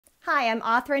Hi, I'm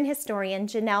author and historian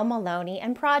Janelle Maloney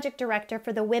and project director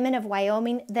for the Women of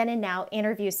Wyoming Then and Now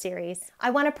interview series. I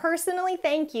want to personally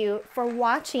thank you for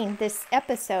watching this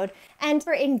episode and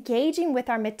for engaging with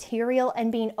our material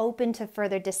and being open to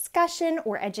further discussion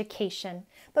or education.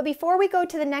 But before we go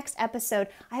to the next episode,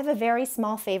 I have a very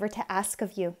small favor to ask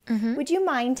of you. Would you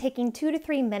mind taking 2 to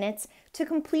 3 minutes to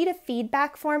complete a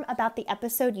feedback form about the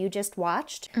episode you just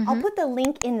watched? I'll put the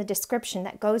link in the description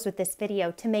that goes with this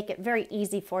video to make it very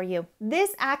easy for you.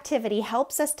 This activity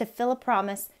helps us to fill a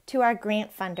promise to our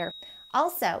grant funder.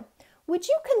 Also, would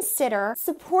you consider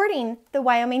supporting the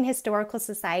Wyoming Historical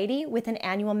Society with an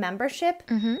annual membership?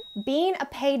 Being a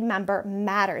paid member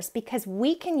matters because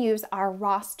we can use our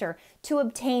roster to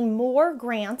obtain more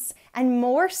grants and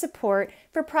more support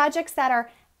for projects that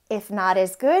are, if not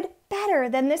as good, better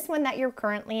than this one that you're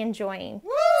currently enjoying.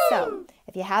 So,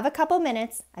 if you have a couple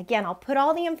minutes, again, I'll put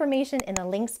all the information in the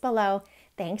links below.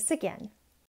 Thanks again.